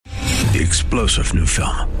The explosive new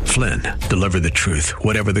film, Flynn, deliver the truth,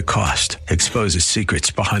 whatever the cost, exposes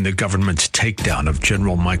secrets behind the government's takedown of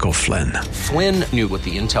General Michael Flynn. Flynn knew what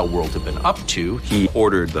the intel world had been up to. He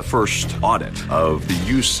ordered the first audit of the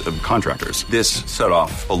use of contractors. This set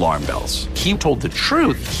off alarm bells. He told the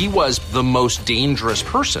truth. He was the most dangerous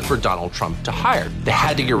person for Donald Trump to hire. They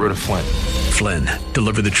had to get rid of Flynn. Flynn,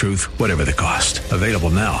 deliver the truth, whatever the cost. Available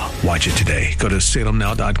now. Watch it today. Go to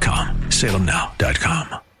salemnow.com.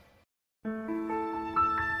 salemnow.com.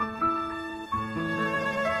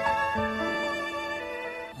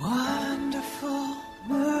 Wonderful,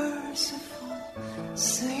 merciful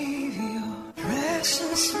Savior,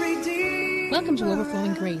 precious Redeemer. Welcome to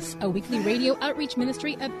Overflowing Grace, a weekly radio outreach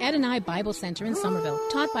ministry of Adonai Bible Center in Somerville,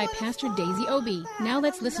 taught by Pastor Daisy Obi. Now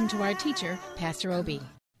let's listen to our teacher, Pastor Obi.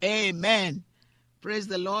 Amen. Praise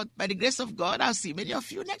the Lord. By the grace of God, I'll see many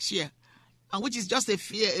of you next year, and which is just a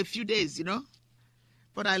few days, you know.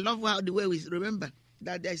 But I love the way we remember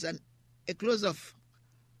that there's a close of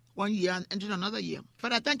 1 year and entering another year.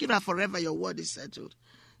 Father, thank you that forever your word is settled.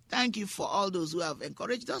 Thank you for all those who have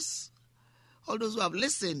encouraged us, all those who have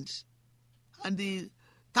listened, and the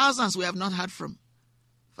thousands we have not heard from.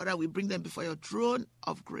 Father, we bring them before your throne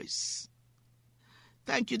of grace.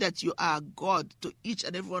 Thank you that you are God to each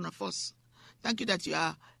and every one of us. Thank you that you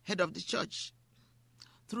are head of the church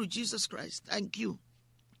through Jesus Christ. Thank you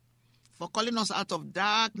for calling us out of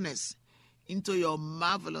darkness into your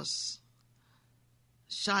marvelous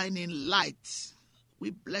shining light. We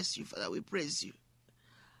bless you, Father. We praise you.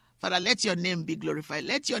 Father, let your name be glorified.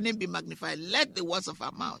 Let your name be magnified. Let the words of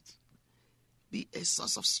our mouth be a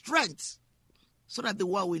source of strength so that the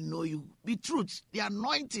world will know you. Be truth, the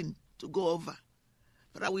anointing to go over.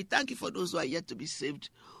 Father, we thank you for those who are yet to be saved,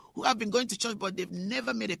 who have been going to church, but they've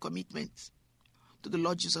never made a commitment to the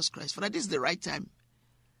Lord Jesus Christ. Father, this is the right time.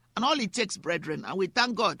 And all it takes, brethren, and we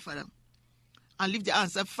thank God, Father, and lift the hand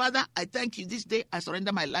and say, Father, I thank you this day. I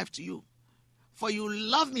surrender my life to you. For you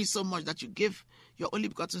love me so much that you gave your only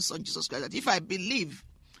begotten Son, Jesus Christ, that if I believe,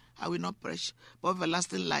 I will not perish, but have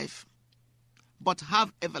everlasting life. But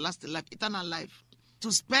have everlasting life, eternal life.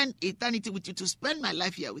 To spend eternity with you, to spend my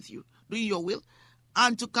life here with you, doing your will,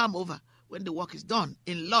 and to come over when the work is done,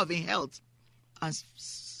 in love, in health, and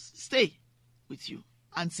stay with you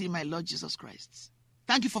and see my Lord Jesus Christ.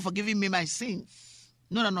 Thank you for forgiving me my sins,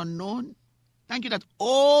 known and unknown. Thank you that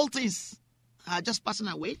all things are just passing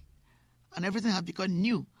away and everything has become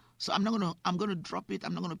new. So I'm going to drop it.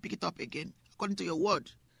 I'm not going to pick it up again according to your word.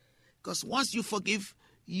 Because once you forgive,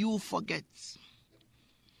 you forget.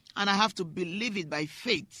 And I have to believe it by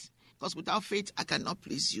faith. Because without faith, I cannot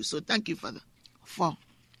please you. So thank you, Father, for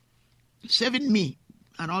saving me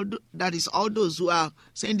and that is all those who are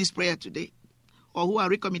saying this prayer today or who are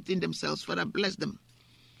recommitting themselves. Father, bless them.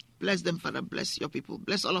 Bless them, Father. Bless your people.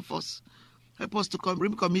 Bless all of us. Help us to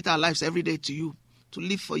recommit our lives every day to you, to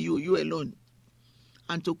live for you, you alone,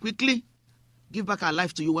 and to quickly give back our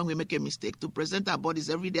life to you when we make a mistake, to present our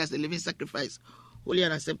bodies every day as a living sacrifice, holy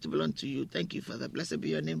and acceptable unto you. Thank you, Father. Blessed be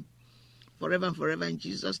your name, forever and forever. In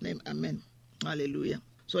Jesus' name, amen. Hallelujah.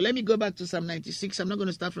 So let me go back to Psalm 96. I'm not going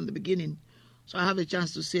to start from the beginning, so I have a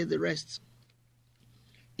chance to say the rest.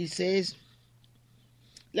 It says,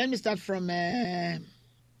 let me start from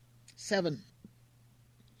 7.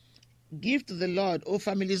 Give to the Lord, O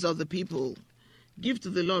families of the people. Give to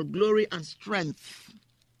the Lord glory and strength.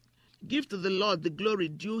 Give to the Lord the glory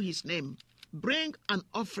due his name. Bring an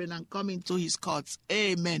offering and come into his courts.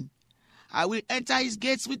 Amen. I will enter his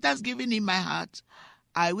gates with thanksgiving in my heart.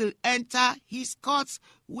 I will enter his courts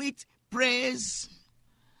with praise.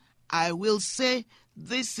 I will say,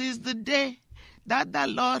 this is the day that the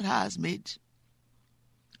Lord has made.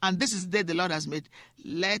 And this is the day the Lord has made.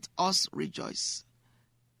 Let us rejoice.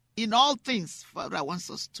 In all things, Father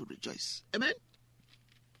wants us to rejoice. Amen?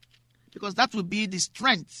 Because that will be the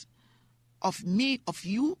strength of me, of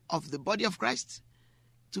you, of the body of Christ,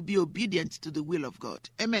 to be obedient to the will of God.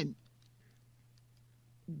 Amen.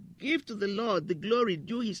 Give to the Lord the glory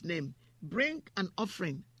due his name. Bring an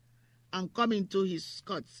offering and come into his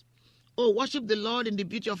courts. Oh, worship the Lord in the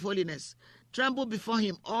beauty of holiness. Tremble before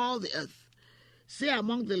him, all the earth. Say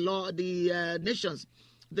among the nations,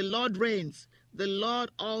 the Lord reigns. The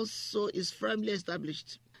Lord also is firmly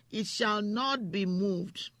established. It shall not be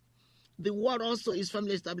moved. The word also is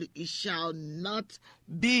firmly established. It shall not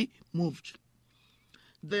be moved.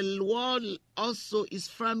 The word also is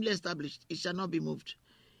firmly established. It shall not be moved.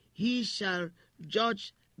 He shall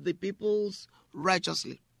judge the peoples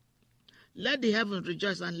righteously. Let the heavens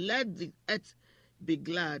rejoice and let the earth be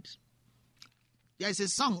glad. There is a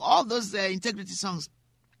song. All those integrity songs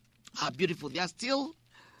are beautiful. They are still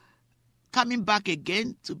coming back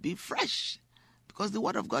again to be fresh, because the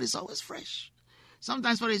word of God is always fresh.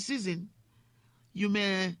 Sometimes for a season, you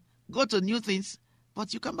may go to new things,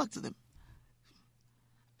 but you come back to them.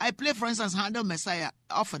 I play, for instance, Handel Messiah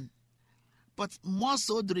often, but more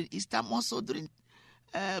so during Easter, more so during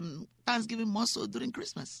Thanksgiving, more so during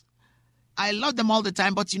Christmas. I love them all the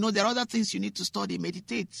time, but there are other things you need to study,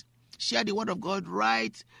 meditate, share the word of God,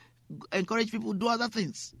 write, encourage people, do other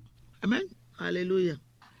things. Amen? Hallelujah.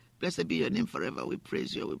 Blessed be your name forever. We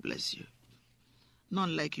praise you, we bless you.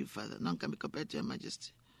 None like you, Father. None can be compared to your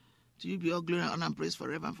majesty. To you be all glory, honor, and praise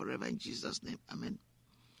forever and forever in Jesus' name. Amen.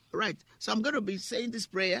 Right. So I'm going to be saying this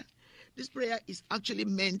prayer. This prayer is actually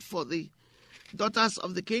meant for the daughters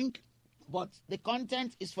of the king, but the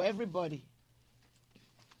content is for everybody.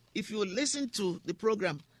 If you listen to the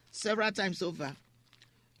program several times over,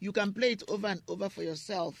 you can play it over and over for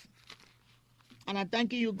yourself. And I'm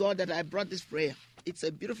thanking you, God, that I brought this prayer. It's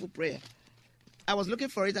a beautiful prayer. I was looking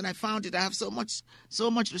for it and I found it. I have so much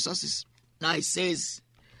resources. Now it says,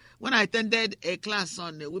 when I attended a class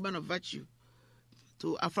on the women of virtue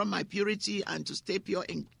to affirm my purity and to stay pure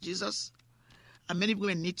in Jesus, and many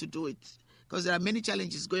women need to do it because there are many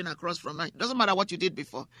challenges going across from life. It doesn't matter what you did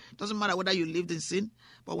before. It doesn't matter whether you lived in sin,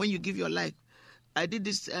 but when you give your life. I did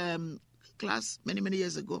this class many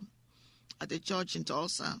years ago at a church in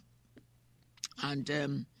Tulsa,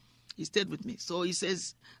 and he stayed with me. So he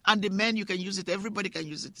says, and the men, you can use it. Everybody can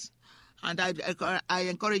use it. And I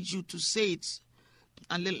encourage you to say it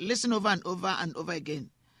and listen over and over and over again.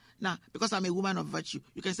 Now, because I'm a woman of virtue,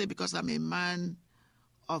 you can say because I'm a man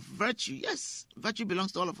of virtue. Yes, virtue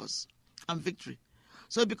belongs to all of us, and victory.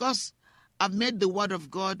 So because I've made the word of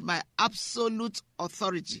God my absolute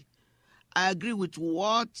authority, I agree with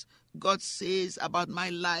what God says about my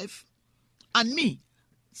life and me.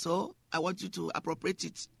 So I want you to appropriate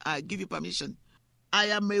it. I give you permission. I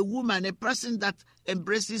am a woman, a person that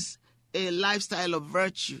embraces a lifestyle of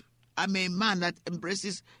virtue. I'm a man that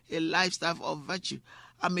embraces a lifestyle of virtue.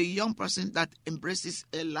 I'm a young person that embraces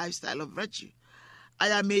a lifestyle of virtue. I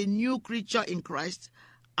am a new creature in Christ,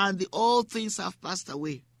 and the old things have passed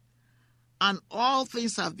away, and all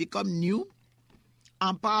things have become new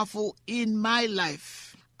and powerful in my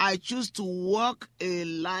life. I choose to walk a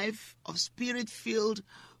life of spirit-filled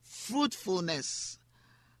fruitfulness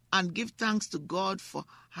and give thanks to God for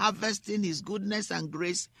harvesting his goodness and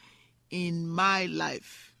grace in my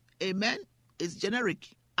life. Amen. It's generic.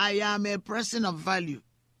 I am a person of value.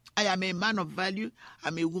 I am a man of value.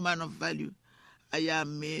 I'm a woman of value. I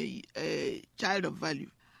am a child of value.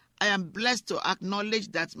 I am blessed to acknowledge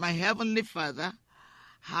that my Heavenly Father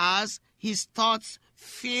has his thoughts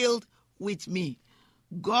filled with me.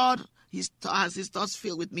 God has his thoughts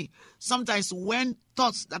filled with me. Sometimes when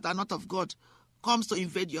thoughts that are not of God comes to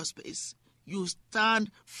invade your space, you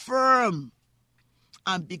stand firm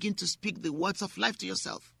and begin to speak the words of life to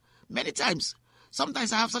yourself. Many times,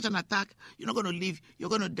 sometimes I have such an attack, you're not going to live, you're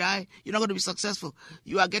going to die, you're not going to be successful.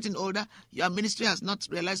 You are getting older, your ministry has not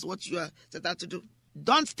realized what you are set out to do.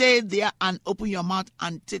 Don't stay there and open your mouth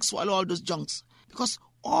and swallow all those junks, because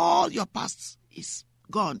all your past is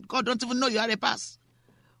gone. God don't even know you had a past.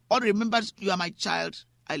 All remember, you are my child.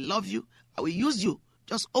 I love you. I will use you.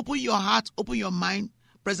 Just open your heart, open your mind,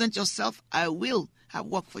 present yourself. I will have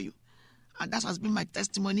work for you. And that has been my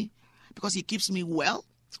testimony, because he keeps me well.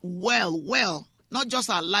 Not just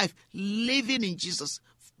alive, living in Jesus,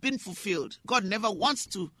 being fulfilled. God never wants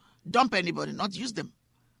to dump anybody, not use them.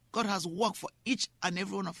 God has work for each and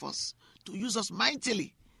every one of us to use us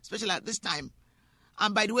mightily, especially at this time.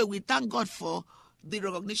 And by the way, we thank God for the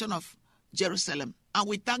recognition of Jerusalem. And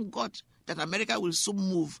we thank God that America will soon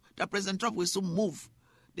move, that President Trump will soon move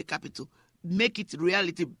the capital, make it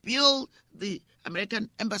reality, build the American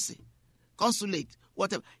embassy, consulate,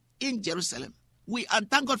 whatever, in Jerusalem.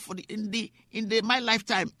 And thank God for my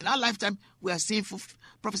lifetime, in our lifetime, we are seeing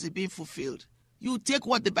prophecy being fulfilled. You take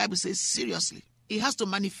what the Bible says seriously. It has to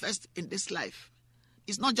manifest in this life.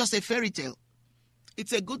 It's not just a fairy tale.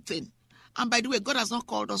 It's a good thing. And by the way, God has not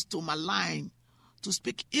called us to malign, to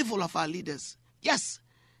speak evil of our leaders. Yes,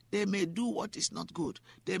 they may do what is not good.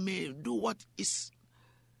 They may do what is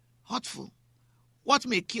hurtful, what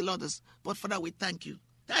may kill others. But Father, we thank you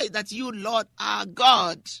that you, Lord, are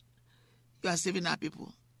God. You are saving our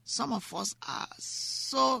people. Some of us are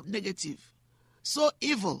so negative, so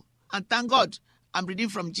evil. And thank God, I'm reading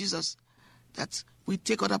from Jesus, that we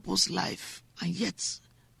take other people's life, and yet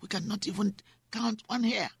we cannot even count one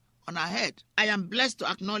hair on our head. I am blessed to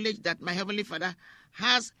acknowledge that my Heavenly Father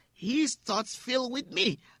has his thoughts filled with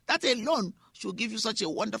me. That alone should give you such a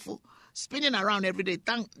wonderful spinning around every day,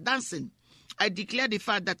 dancing. I declare the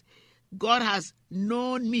fact that God has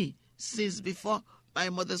known me since before my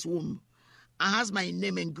mother's womb, and has my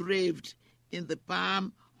name engraved in the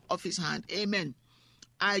palm of his hand. Amen.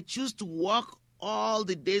 I choose to walk all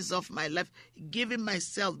the days of my life, giving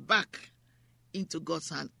myself back into God's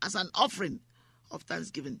hand as an offering of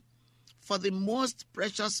thanksgiving for the most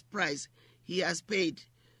precious price he has paid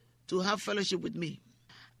to have fellowship with me.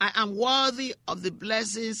 I am worthy of the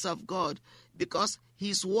blessings of God because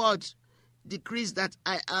his word decrees that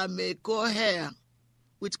I am a co-heir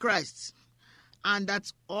with Christ, and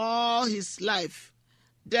that all his life,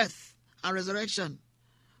 death, and resurrection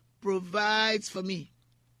provides for me.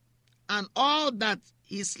 And all that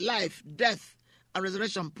his life, death, and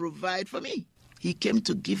resurrection provide for me. He came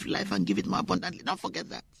to give life and give it more abundantly. Don't forget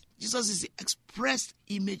that. Jesus is the expressed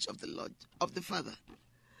image of the Lord, of the Father.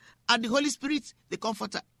 And the Holy Spirit, the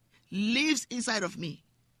Comforter, lives inside of me.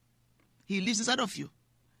 He lives inside of you.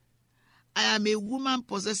 I am a woman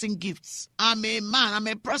possessing gifts. I'm a man, I'm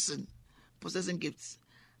a person possessing gifts.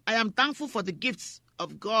 I am thankful for the gifts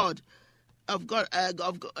of God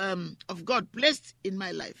placed in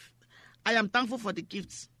my life. I am thankful for the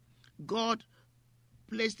gifts God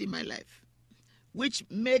placed in my life, which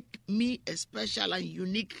make me a special and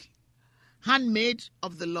unique handmaid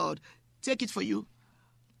of the Lord. Take it for you.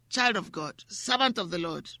 Child of God, servant of the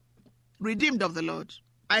Lord, redeemed of the Lord.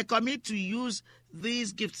 I commit to use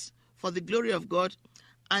these gifts for the glory of God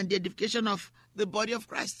and the edification of the body of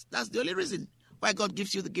Christ. That's the only reason why God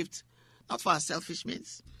gives you the gift, not for our selfish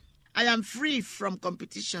means. I am free from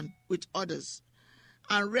competition with others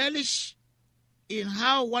and relish in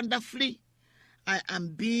how wonderfully I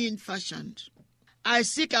am being fashioned. I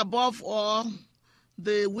seek above all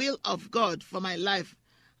the will of God for my life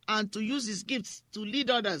and to use his gifts to lead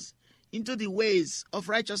others into the ways of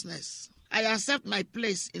righteousness. I accept my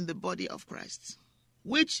place in the body of Christ,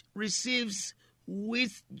 which receives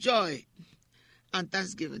with joy and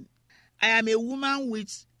thanksgiving. I am a woman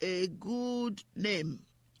with a good name.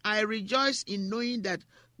 I rejoice in knowing that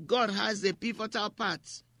God has a pivotal part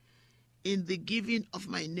in the giving of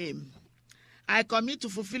my name. I commit to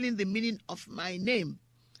fulfilling the meaning of my name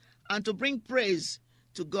and to bring praise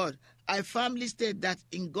to God. I firmly state that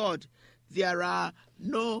in God there are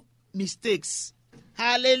no mistakes.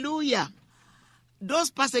 Hallelujah. Those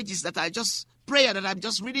passages that I'm just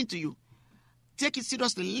reading to you, take it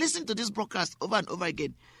seriously. Listen to this broadcast over and over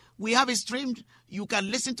again. We have it streamed. You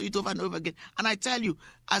can listen to it over and over again. And I tell you,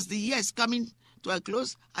 as the year is coming to a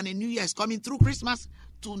close and a new year is coming through Christmas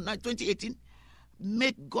to 2018,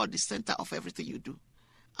 make God the center of everything you do.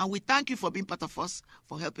 And we thank you for being part of us,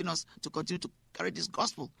 for helping us to continue to carry this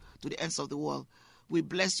gospel to the ends of the world. We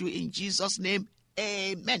bless you in Jesus' name.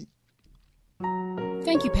 Amen.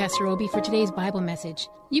 Thank you, Pastor Obi, for today's Bible message.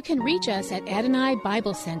 You can reach us at Adonai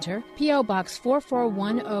Bible Center, P.O. Box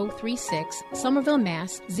 441036, Somerville,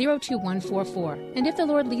 Mass. 02144. And if the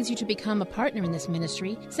Lord leads you to become a partner in this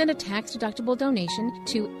ministry, send a tax-deductible donation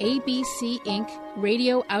to ABC Inc.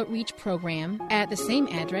 Radio Outreach Program at the same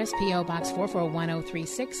address, P.O. Box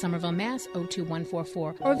 441036, Somerville, Mass.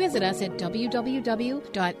 02144. Or visit us at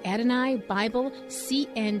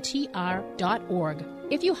www.AdonaiBibleCNTR.org.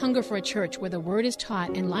 If you hunger for a church where the word is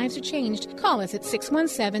taught and lives are changed, call us at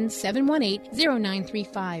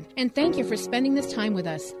 617-718-0935. And thank you for spending this time with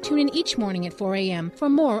us. Tune in each morning at 4 a.m. for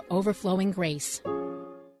more Overflowing Grace.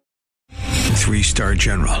 3-star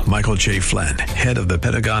General Michael J. Flynn, head of the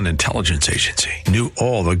Pentagon Intelligence Agency, knew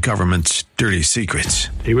all the government's dirty secrets.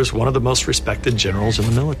 He was one of the most respected generals in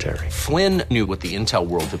the military. Flynn knew what the intel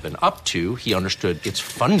world had been up to. He understood its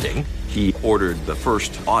funding. He ordered the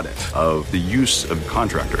first audit of the use of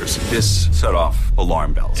contractors. This set off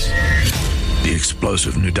alarm bells. The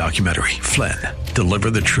explosive new documentary, Flynn,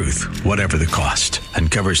 Deliver the Truth, Whatever the Cost,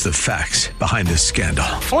 uncovers the facts behind this scandal.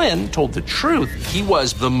 Flynn told the truth. He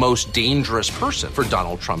was the most dangerous person for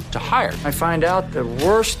Donald Trump to hire. I find out the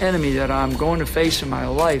worst enemy that I'm going to face in my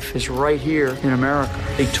life is right here in America.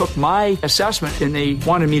 They took my assessment and they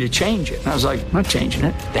wanted me to change it. And I was like, I'm not changing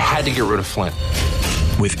it. They had to get rid of Flynn.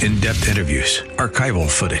 With in-depth interviews, archival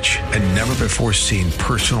footage, and never-before-seen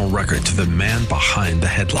personal records of the man behind the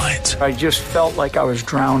headlines. I just felt like I was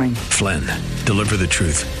drowning. Flynn, Deliver the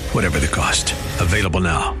Truth, Whatever the Cost. Available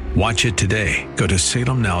now. Watch it today. Go to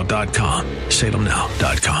salemnow.com.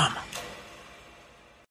 salemnow.com.